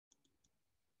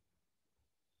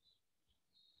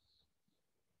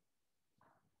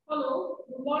Hello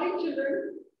good morning children.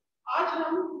 आज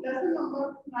हम lesson number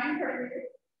 9 पढ़ेंगे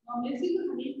amazing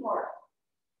Honey pot.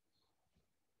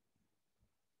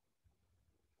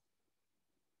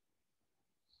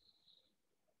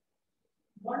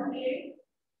 One day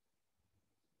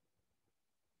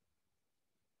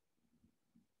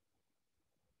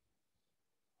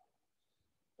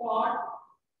pot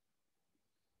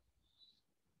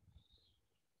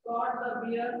got the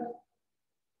bear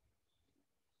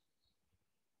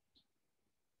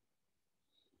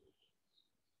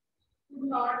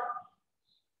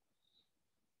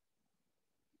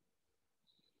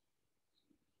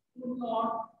could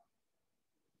not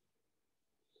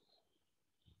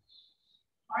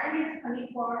find its honey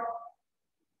pot.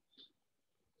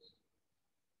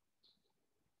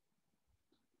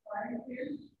 Find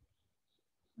its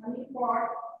honey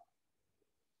pot.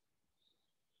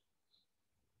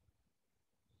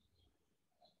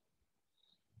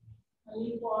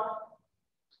 Honey pot.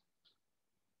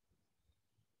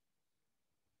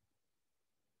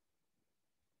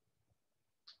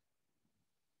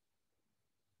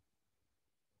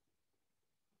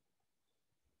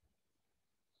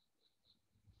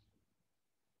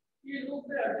 He looked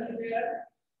everywhere.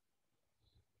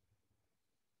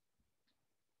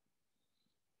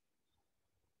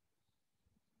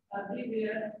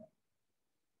 Everywhere.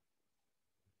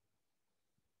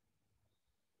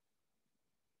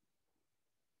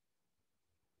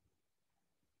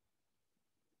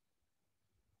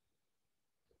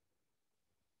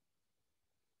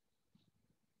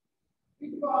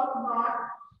 It was not.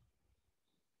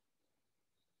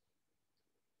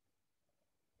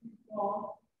 It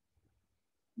was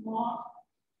not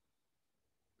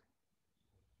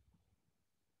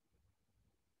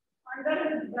under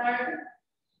his bed.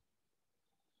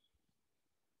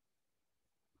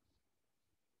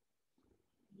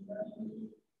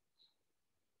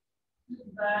 His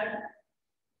bed.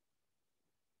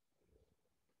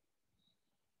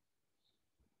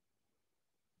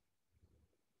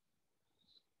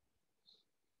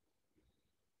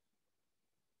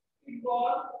 It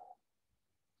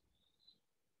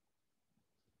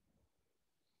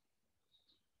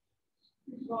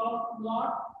was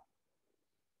not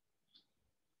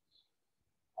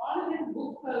on his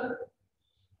bookshelf.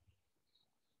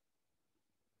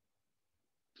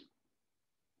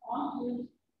 On his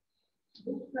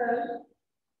bookshelf.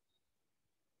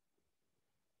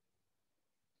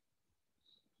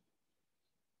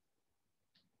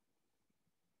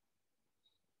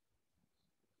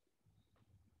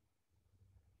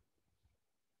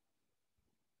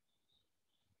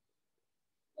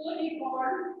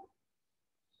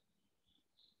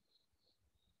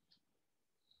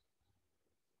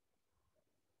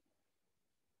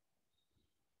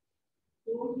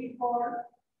 So he called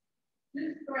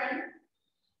his friend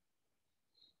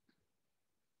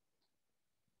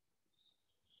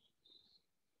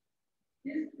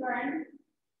his friend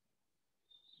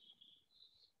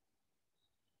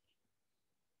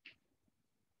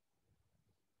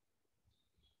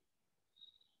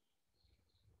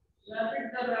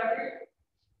Rabbit the rabbit.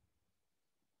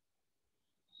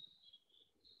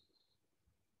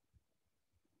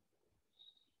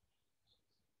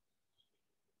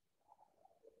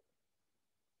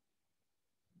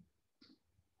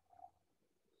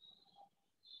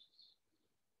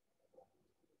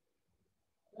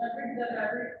 Rabbit the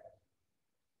rabbit.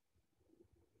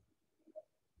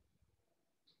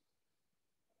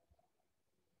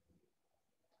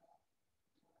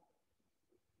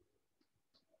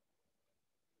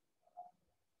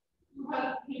 To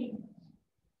help him.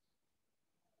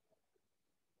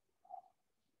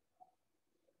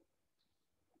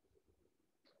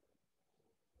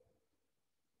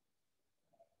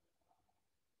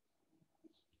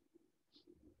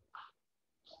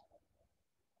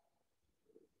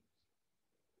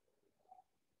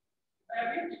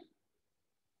 Rabbit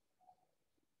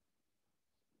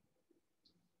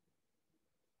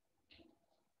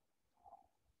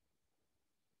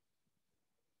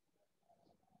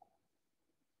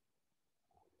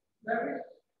rabbit,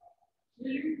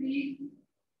 will you please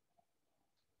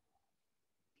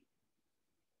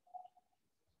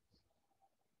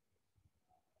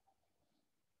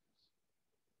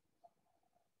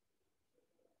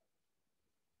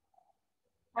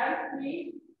help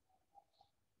me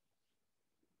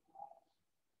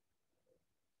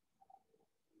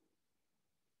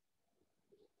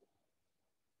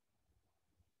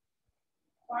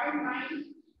find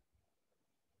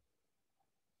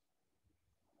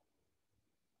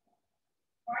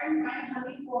my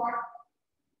honey pot.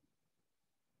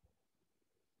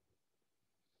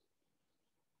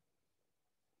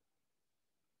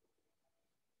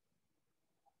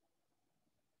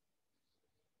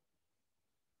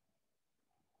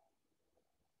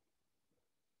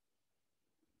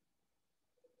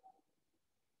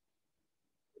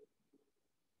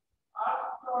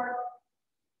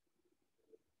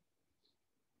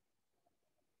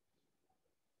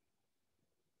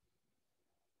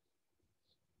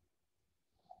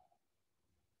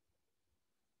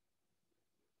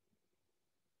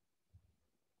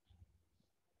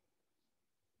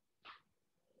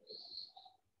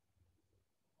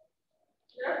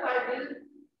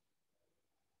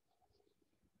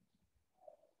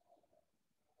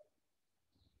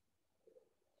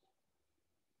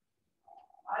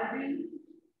 I will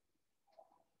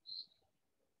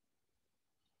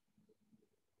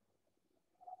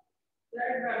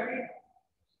that rabbit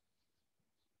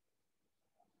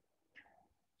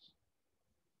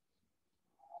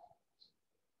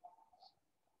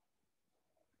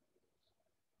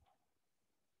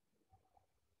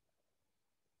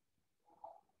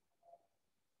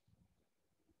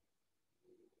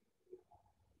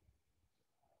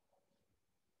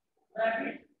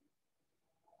rabbit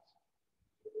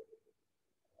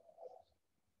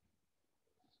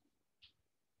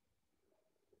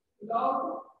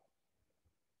love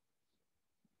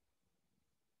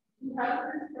to help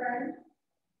his friend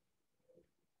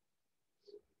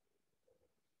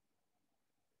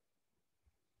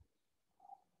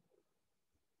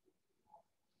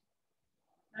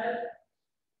help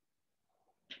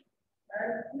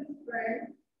his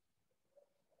friend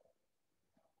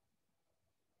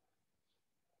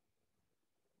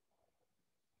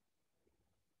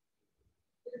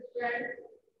his friend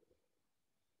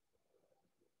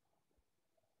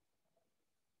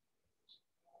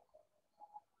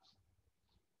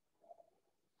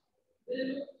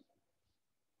will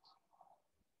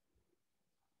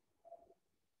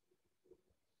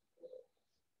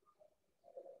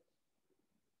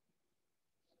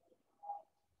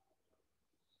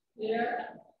hear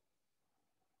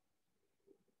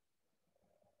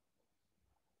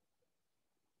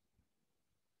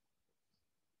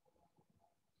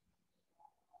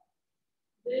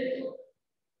they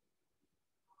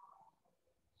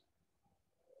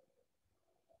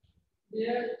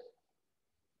their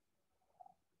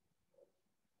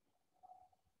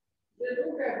they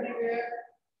look everywhere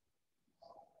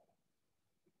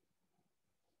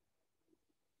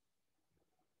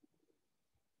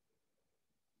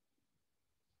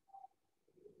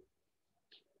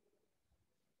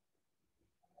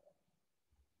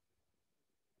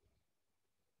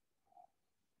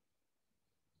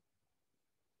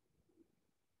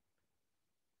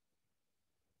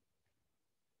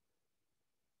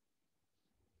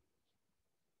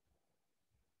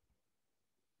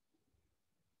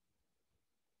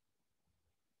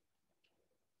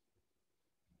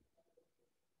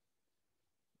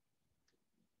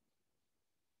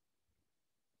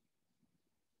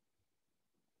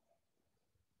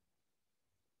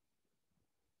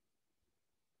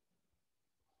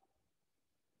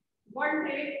one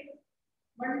day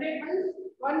Monday means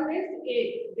one means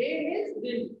एक day means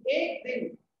दिन एक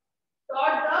दिन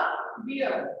Todd the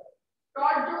bear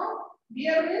Todd जो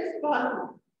bear means भालू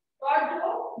Todd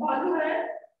जो भालू है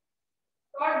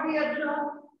Todd bear जो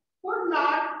could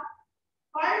not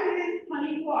find his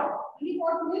honey pot. Honey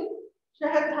pot means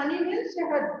शहद honey means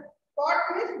शहद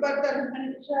pot means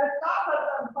बर्तन शहद का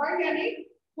बर्तन find यानी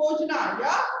खोजना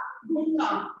या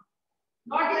ढूंढना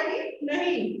not यानी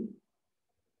नहीं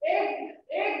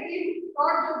एक दिन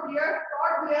टॉड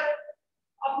बियर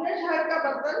अपने शहद का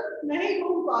बर्तन नहीं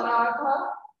ढूंढ पा रहा था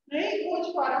नहीं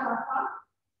खोज पा रहा था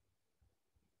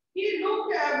he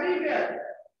looked everywhere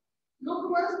look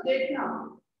means देखना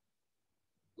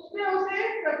उसने उसे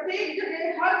प्रत्येक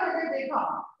जगह हर जगह देखा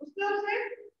उसने उसे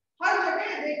हर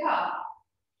जगह देखा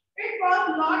it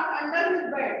was not under his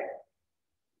bed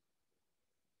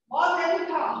was यानी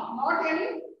था not यानी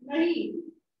नहीं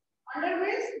अंडर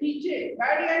मीन्स नीचे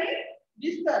बेड यानी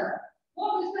बिस्तर वो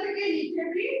बिस्तर के नीचे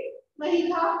भी नहीं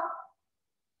था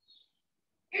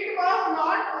it was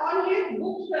not on his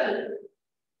book shelf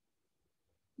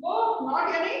वो नॉट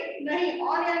यानी नहीं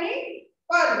ऑन यानी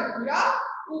पर या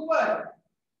ऊपर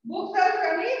बुक शेल्फ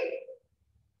यानी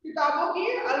किताबों की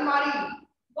अलमारी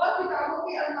वो किताबों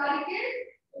की अलमारी के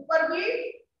ऊपर भी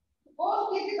वो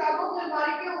उसकी किताबों की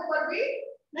अलमारी के ऊपर भी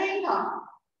नहीं था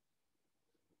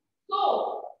so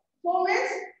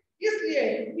means इसलिए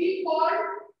he called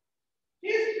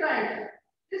his friend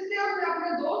इसलिए उसने अपने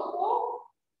दोस्त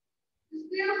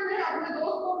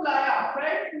को बुलाया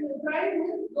friend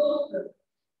means दोस्त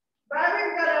rabbit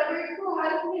the rabbit to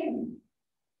help him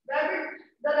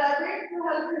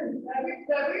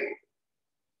rabbit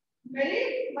मेरी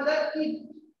मदद की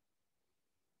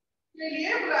के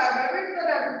लिए बुलाया rabbit the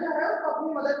rabbit जो है उसको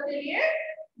अपनी मदद के लिए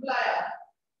बुलाया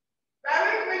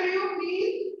rabbit will you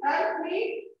please help me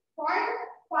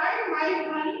find my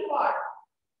honey pot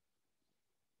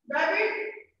rabbit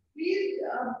please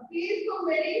तुम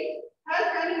मेरी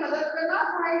हेल्प यानी मदद करना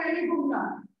फाइंड यानी ढूंढना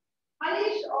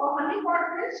हनी pot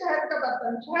में शहद का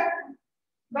बर्तन शहद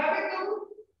rabbit तुम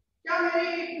क्या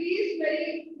मेरी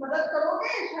मदद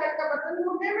करोगे शहद का बर्तन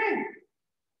ढूंढने में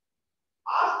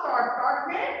ask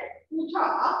टॉड में पूछा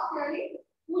ask यानी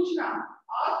पूछना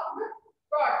ask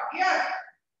टॉड yes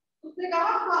उसने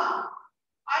कहा हाँ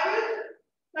I will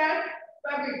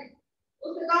rabbit.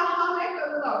 उसने कहा हाँ मैं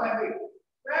करूँगा rabbit.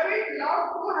 Rabbit loved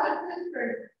to help his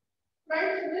friends.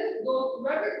 Friends means दोस्त.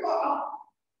 Rabbit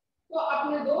को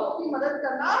अपने दोस्त की मदद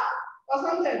करना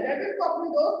पसंद है. Rabbit को अपने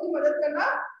दोस्त की मदद करना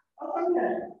पसंद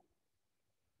है.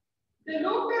 They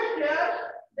looked here,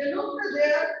 they looked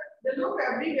there, they looked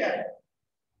everywhere.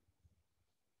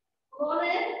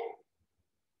 उन्होंने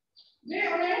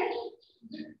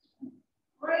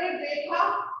उन्हें देखा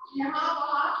यहाँ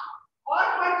वहाँ और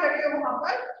हर जगह वहां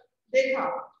पर देखा.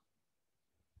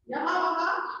 यहाँ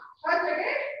वहाँ हर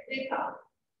जगह देखा.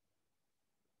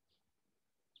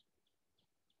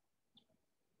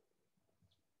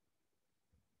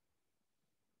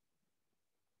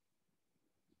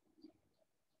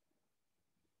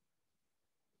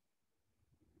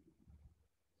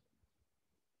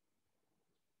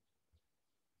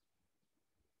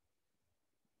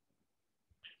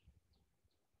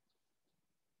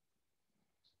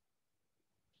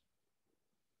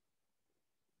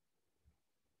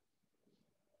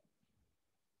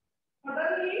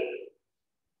 Suddenly,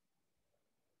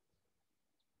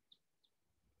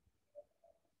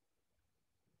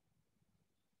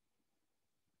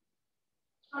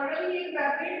 suddenly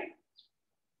rabbit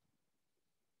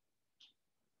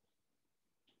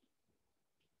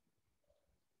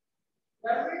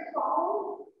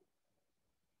found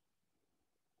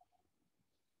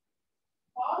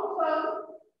some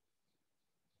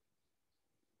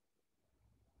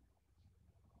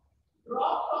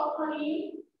drops of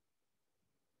honey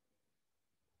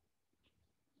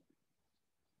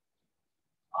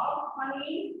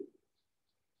honey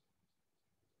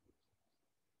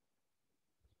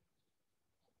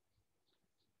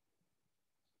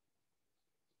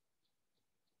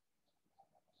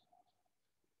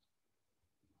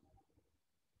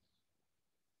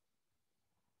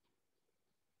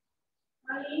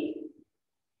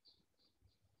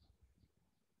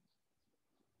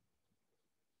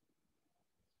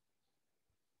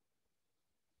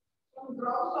some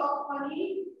drops of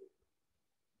honey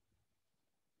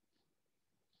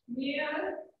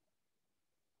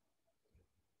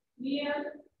near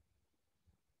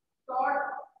short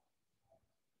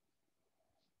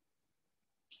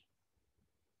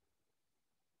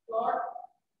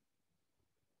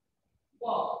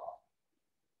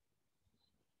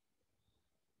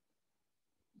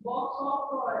box of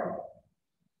toys.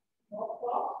 Box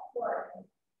of toys.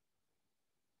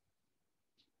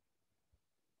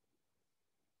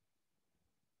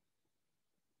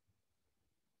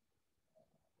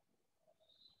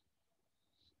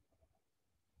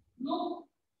 Look,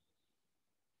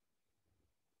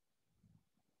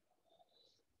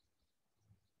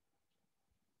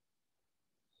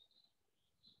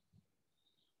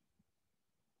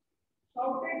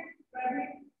 shouted rabbit.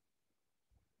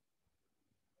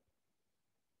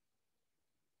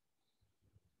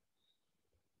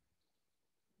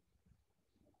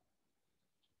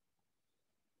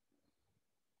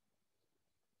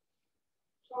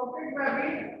 Shouted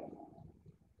rabbit.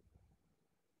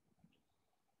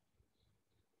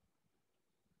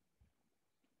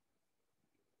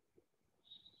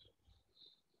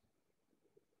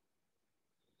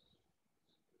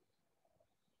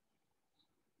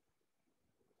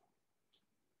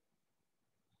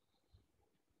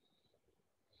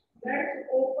 Let's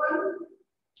open.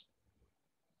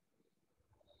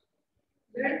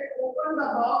 Let's open the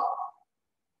box.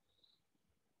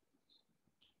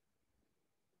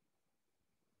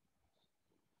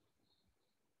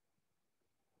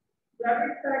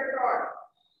 Rabbit said Todd.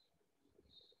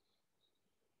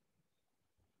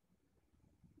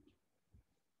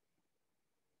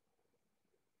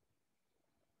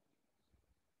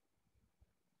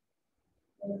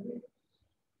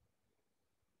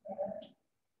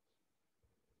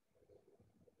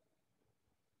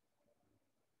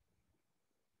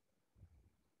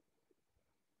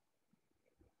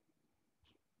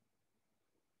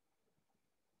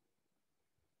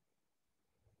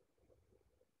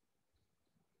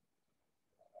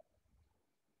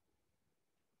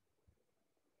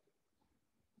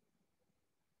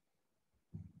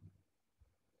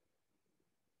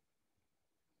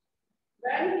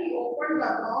 When he opened the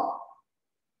box,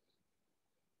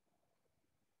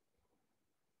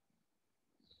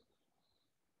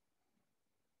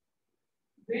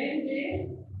 when they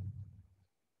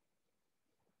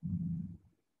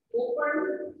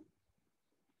opened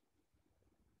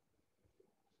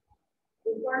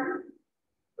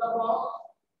the box,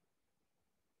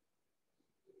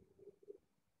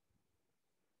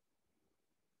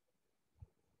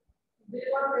 they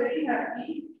were very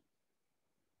happy.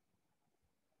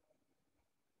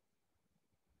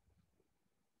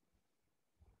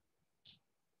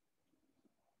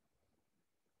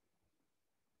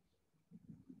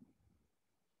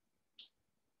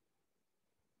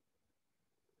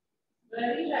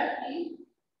 very happy.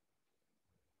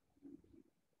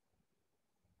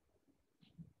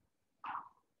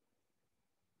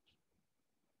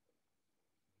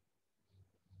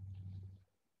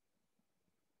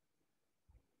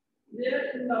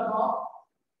 There in the box.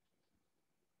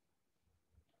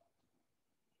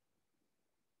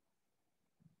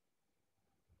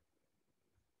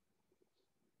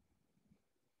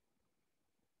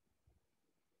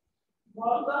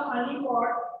 Was the honey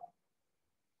pot.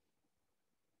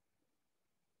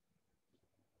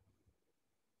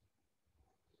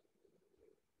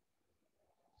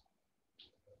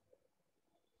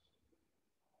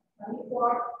 Honey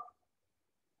pot.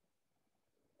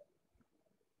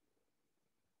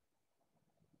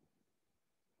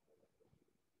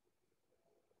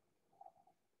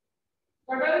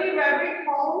 Suddenly, rabbit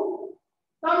found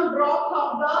some drops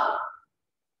of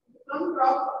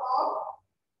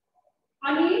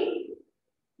honey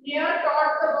near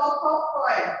towards the box of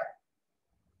soil.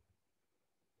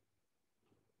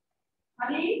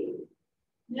 Honey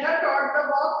near towards the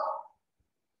box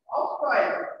of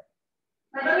soil.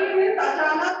 Suddenly means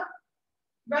अचानक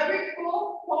rabbit को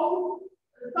found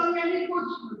some यानी कुछ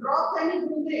drops यानी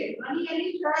बूंदे honey यानी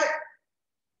शहद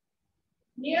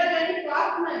near यानी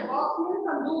पास में box में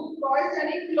संदूक toys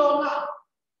यानी खिलौना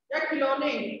या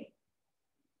खिलौने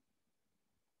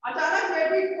अचानक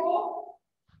rabbit को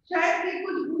शहद की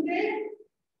कुछ बूंदे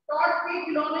टॉट के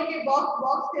खिलौने के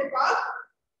बॉक्स के पास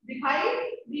दिखाई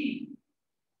दी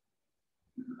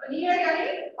नियर यानी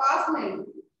पास में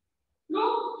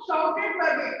लुक शाउटेड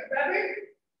रैबिट रैबिट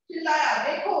चिल्लाया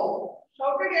देखो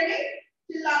शाउटेड यानी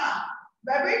चिल्लाना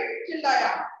रैबिट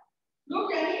चिल्लाया लुक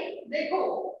यानी देखो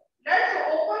let's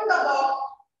open the box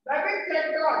rabbit said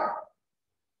God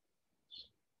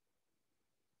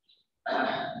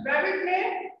rabbit ने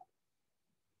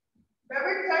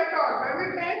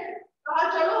रैबिट ने कहा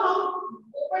चलो हम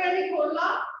ओपन यानी खोलना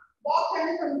बॉक्स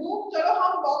यानी संदूक चलो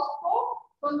हम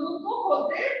संदूक को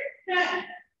खोलते हैं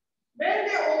when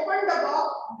they opened the box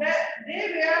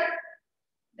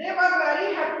they were very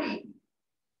happy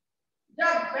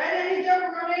जब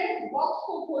उन्होंने बॉक्स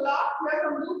को खोला या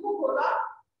संदूक को खोला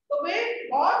तो वे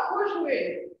बहुत खुश हुए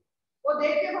वो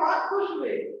देख के बहुत खुश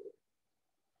हुए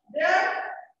there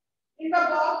in the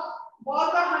box was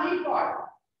a honey pot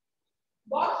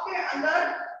box के अंदर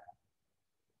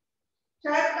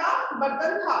शहद का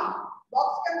बर्तन था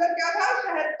बॉक्स के अंदर क्या था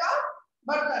शहद का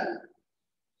बर्तन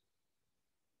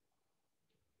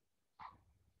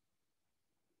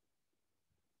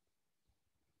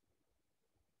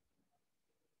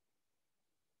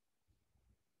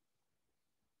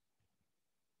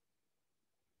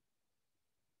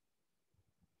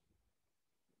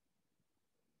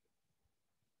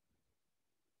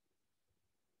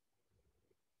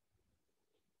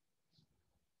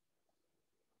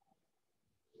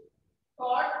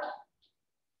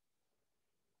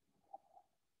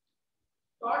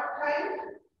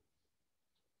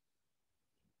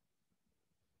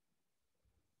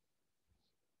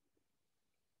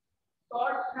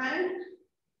short time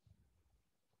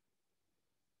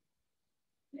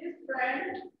his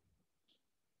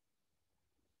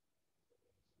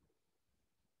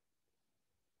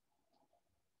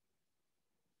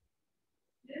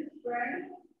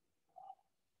friend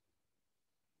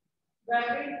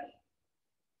rabbit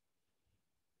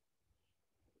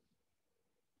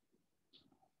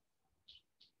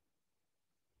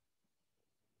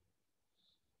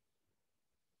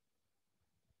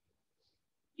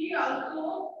he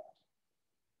also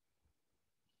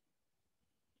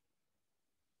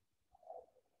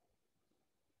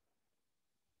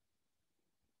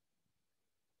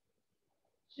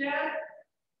shared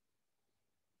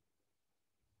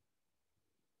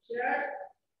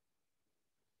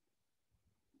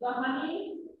the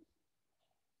honey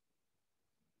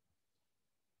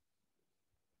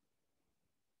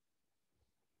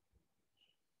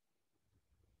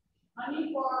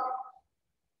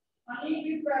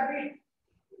with rabbit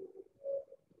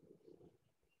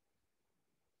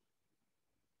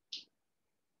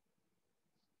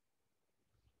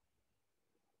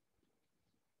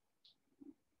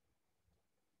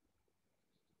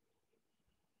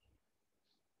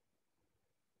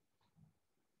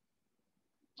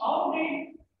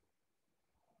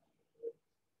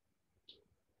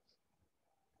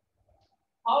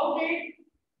how did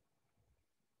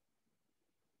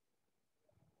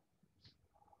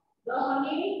the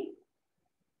honey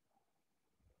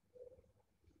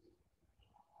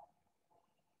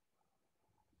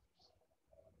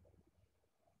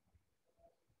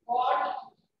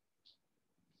pot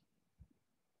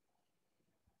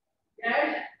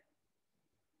get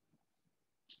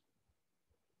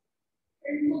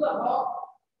into the box,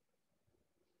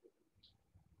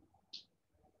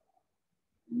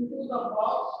 into the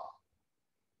box,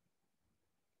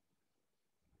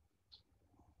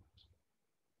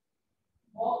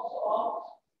 box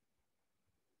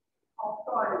of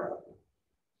toys.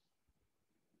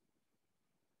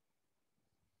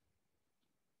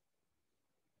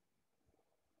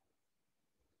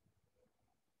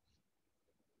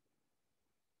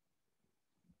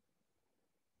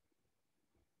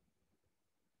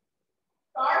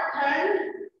 Start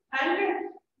hand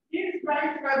is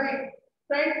friend fabric.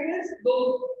 Friend means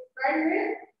those. Friend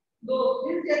means those.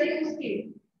 This यानी उसकी.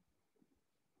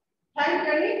 Thank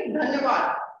यानी धन्यवाद.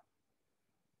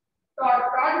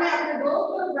 Tod ने अपने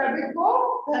दोस्त fabric को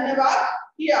धन्यवाद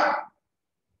किया.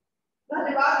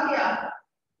 धन्यवाद दिया.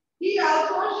 He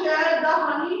also shared the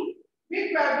honey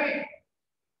with fabric.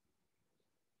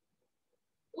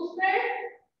 उसने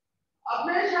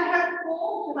अपने शहद को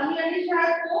हनी यानी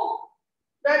शहद को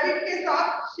फैब्रिक के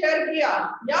साथ शेयर किया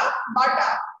या बांटा.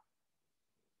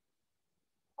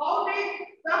 How did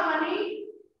the honey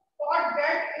pot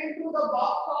get into the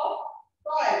box of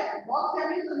toys? Box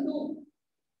यानी संदूक.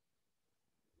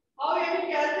 How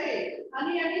यानी कैसे?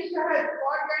 honey यानी शहद,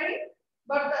 pot यानी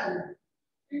बर्तन,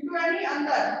 into यानी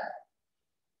अंदर.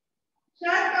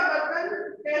 शहद का बर्तन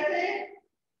कैसे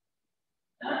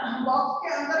बॉक्स के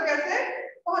अंदर कैसे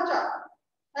पहुंचा?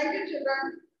 Thank you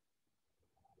children.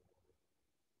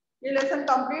 ये लेसन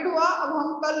कंप्लीट हुआ. अब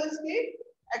हम कल इसकी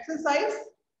एक्सरसाइज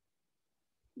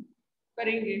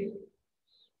करेंगे.